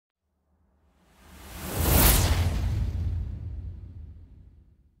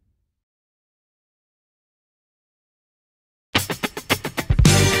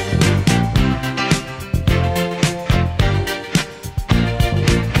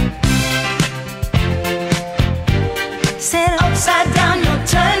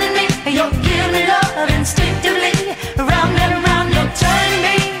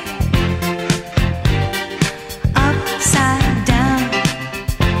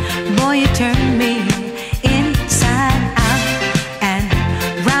Boy, you turn me inside out and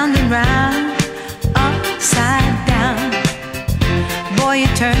round, upside down. Boy, you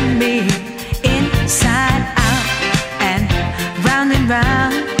turn me inside out and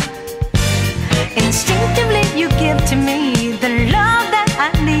round. Instinctively you give to me the love that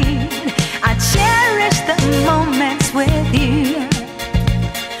I need. I cherish the moments with you.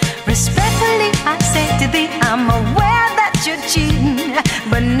 Respectfully I say to thee, I'm aware that you're cheating,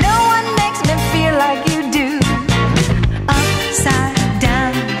 but no one makes me feel like you do. Upside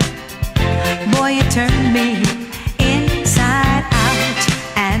down, boy, you turn me inside out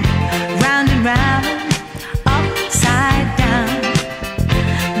and round, upside down.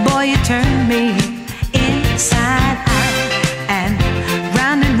 Boy, you turn me inside out and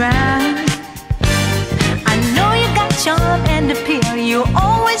round. I know you got charm and appeal, you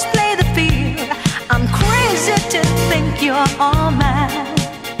always play the field. I'm crazy to think you're all mine.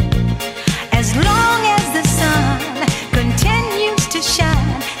 As long as the sun continues to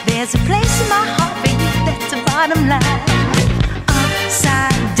shine, there's a place in my heart for you, that's the bottom line.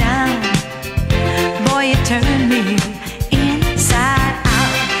 Upside down, boy, you turn me inside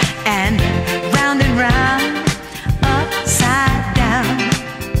out and round, upside down.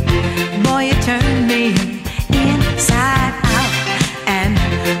 Boy, you turn me inside out and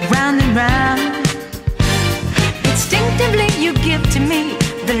round. Instinctively you give to me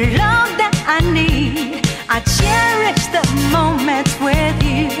the love that I need. I cherish the moments with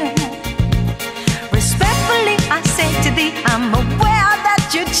you. Respectfully I say to thee, I'm aware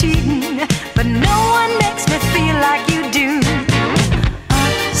that you're cheating, but no one makes me feel like you do.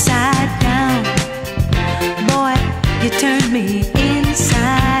 Upside down, boy, you turn me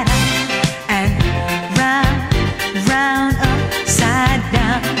inside out and round, upside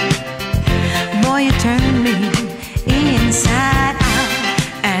down. Boy, you turn me inside out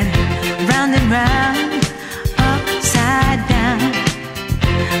and round, upside down.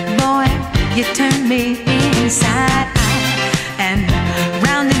 Boy, you turn me inside out and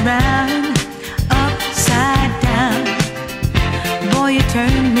round, upside down. Boy, you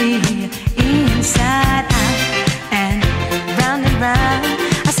turn me inside out and round.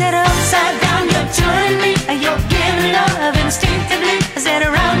 I said upside down, you're turning me, you're giving love instinctively. I said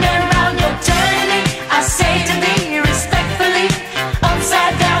round and round.